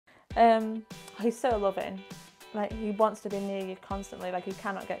He's so loving. Like, he wants to be near you constantly, like, he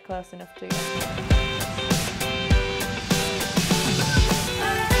cannot get close enough to you.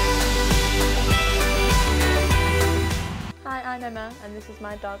 Hi, I'm Emma, and this is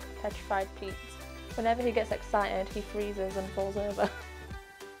my dog, Petrified Pete. Whenever he gets excited, he freezes and falls over.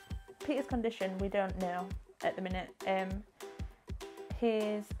 Peter's condition, we don't know at the minute.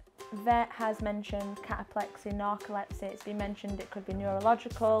 His vet has mentioned cataplexy, narcolepsy. It's been mentioned it could be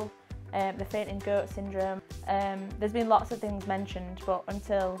neurological, the fainting goat syndrome. There's been lots of things mentioned, but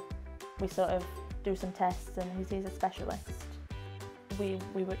until we sort of do some tests and he sees a specialist, we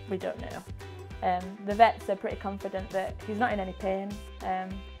don't know. The vets are pretty confident that he's not in any pain.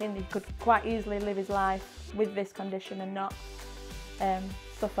 He could quite easily live his life with this condition and not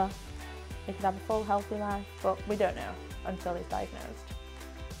suffer. He could have a full healthy life, but we don't know until he's diagnosed.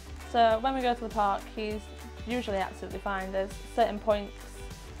 So when we go to the park, he's usually absolutely fine. There's certain points,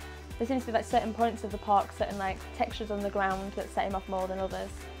 there seems to be like certain points of the park, certain like textures on the ground that set him off more than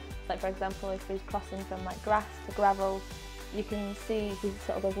others. Like, for example, if he's crossing from like grass to gravel, you can see he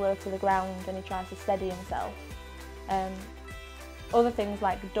sort of goes low to the ground and he tries to steady himself. Other things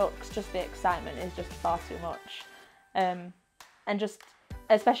like ducks, just the excitement is just far too much. And just,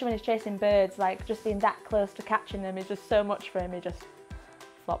 especially when he's chasing birds, like just being that close to catching them is just so much for him, he just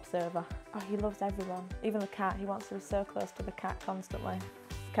flops over. Oh, he loves everyone, even the cat. He wants to be so close to the cat constantly.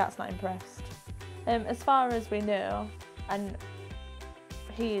 The cat's not impressed. As far as we know, and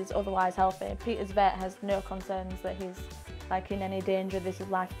he is otherwise healthy, Peter's vet has no concerns that he's like in any danger, this is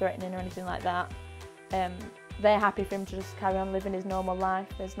life-threatening or anything like that. They're happy for him to just carry on living his normal life.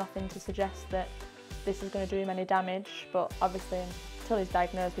 There's nothing to suggest that this is going to do him any damage, but obviously until he's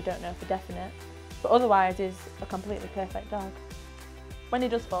diagnosed we don't know for definite. But otherwise he's a completely perfect dog. When he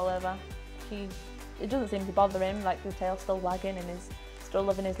does fall over, it doesn't seem to bother him, like the tail's still wagging and he's still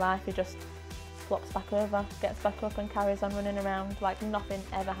loving his life. He just flops back over, gets back up and carries on running around like nothing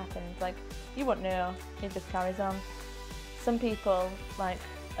ever happened. Like, you wouldn't know, he just carries on. Some people like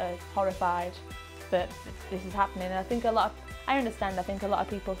are horrified that this is happening. I think I understand a lot of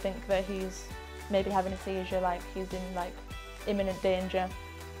people think that he's maybe having a seizure, like he's in like imminent danger.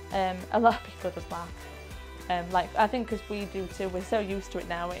 A lot of people just laugh. Like, I think because we do too, we're so used to it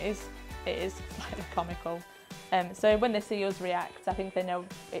now, it is slightly comical. So when they see us react, I think they know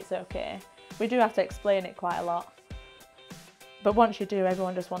it's okay. We do have to explain it quite a lot. But once you do,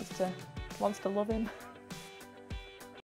 everyone just wants to love him.